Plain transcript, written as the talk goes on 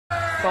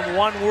From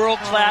one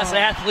world-class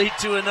athlete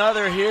to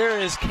another, here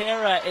is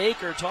Kara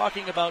Eaker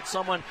talking about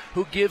someone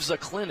who gives a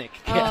clinic.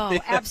 Oh,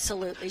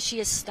 absolutely. She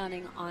is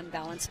stunning on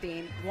balance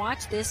beam.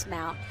 Watch this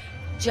mount.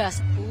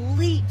 Just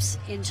leaps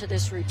into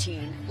this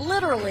routine.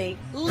 Literally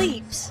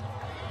leaps.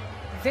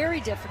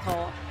 Very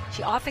difficult.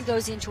 She often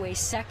goes into a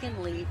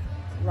second leap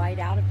right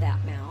out of that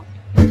mount.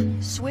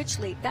 Switch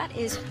leap. That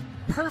is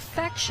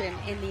perfection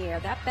in the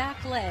air. That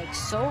back leg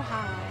so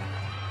high.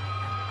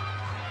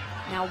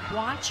 Now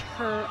watch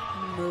her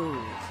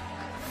move.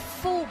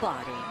 Full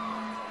body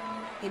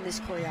in this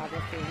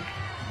choreography.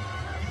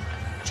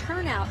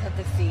 Turnout of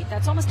the feet.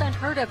 That's almost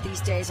unheard of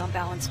these days on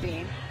balance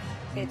beam.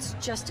 It's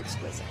just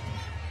exquisite.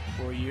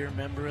 4-year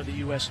member of the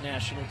U.S.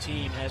 national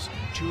team, has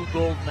 2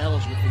 gold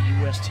medals with the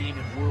U.S. team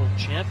in World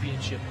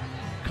Championship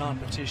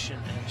competition,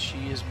 and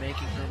she is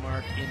making her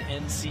mark in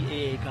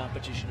NCAA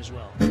competition as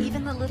well.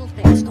 Even the little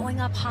things, going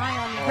up high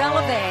on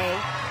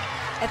releve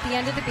at the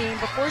end of the beam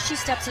before she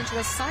steps into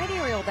a side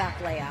aerial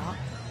back layout.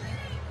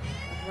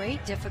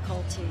 Great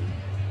difficulty.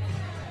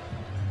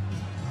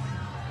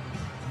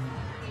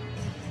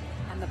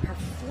 And the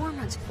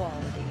performance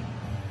quality.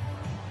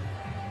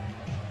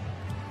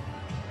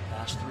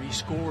 Last 3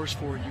 scores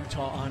for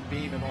Utah on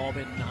beam have all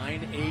been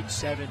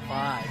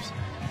 9.875s.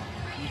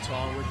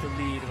 Utah with the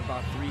lead of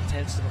about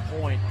 0.3 of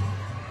a point.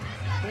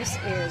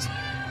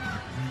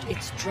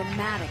 It's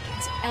dramatic,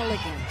 it's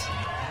elegant.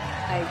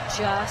 I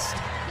just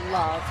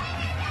love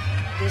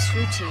this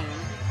routine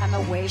and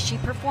the way she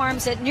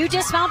performs it. New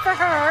dismount for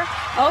her.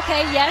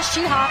 Okay, yes,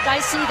 she hopped, I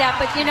see that,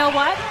 but you know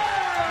what?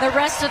 The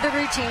rest of the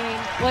routine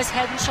was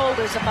head and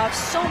shoulders above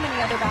so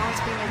many other balance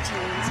beam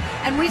routines,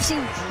 and we've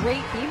seen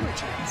great beam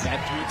routines.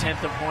 That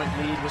 0.3 of a point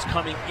lead was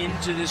coming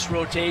into this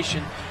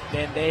rotation,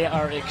 and they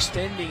are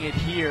extending it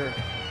here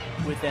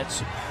with that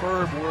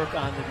superb work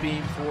on the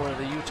beam for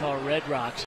the Utah Red Rocks.